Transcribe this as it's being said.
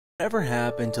Whatever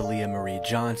happened to Leah Marie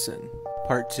Johnson?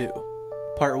 Part 2.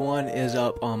 Part 1 is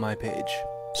up on my page.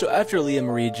 So after Leah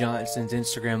Marie Johnson's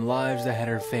Instagram lives that had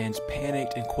her fans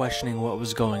panicked and questioning what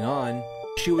was going on,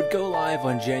 she would go live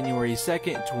on January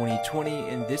 2nd, 2020,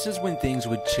 and this is when things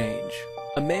would change.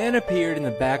 A man appeared in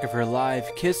the back of her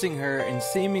live, kissing her and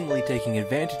seemingly taking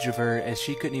advantage of her as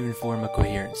she couldn't even form a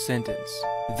coherent sentence.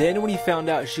 Then when he found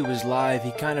out she was live,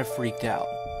 he kind of freaked out.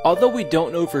 Although we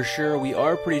don't know for sure, we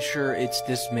are pretty sure it's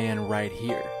this man right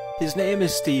here. His name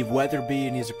is Steve Weatherby,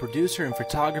 and he's a producer and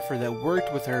photographer that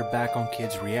worked with her back on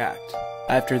Kids React.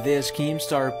 After this,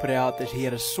 Keemstar put out that he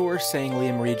had a source saying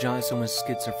Leah Marie Johnson was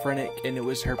schizophrenic, and it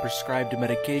was her prescribed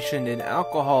medication and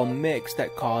alcohol mix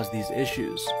that caused these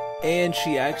issues. And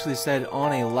she actually said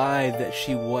on a live that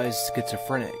she was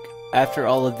schizophrenic. After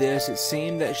all of this, it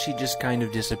seemed that she just kind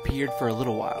of disappeared for a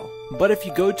little while. But if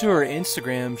you go to her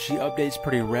Instagram, she updates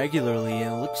pretty regularly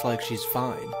and it looks like she's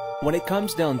fine. When it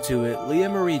comes down to it, Leah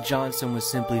Marie Johnson was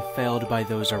simply failed by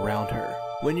those around her.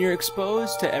 When you're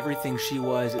exposed to everything she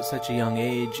was at such a young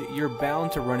age, you're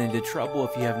bound to run into trouble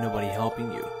if you have nobody helping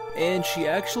you. And she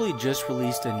actually just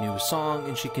released a new song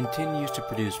and she continues to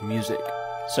produce music.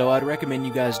 So I'd recommend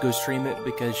you guys go stream it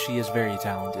because she is very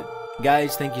talented.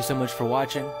 Guys, thank you so much for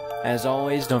watching. As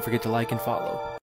always, don't forget to like and follow.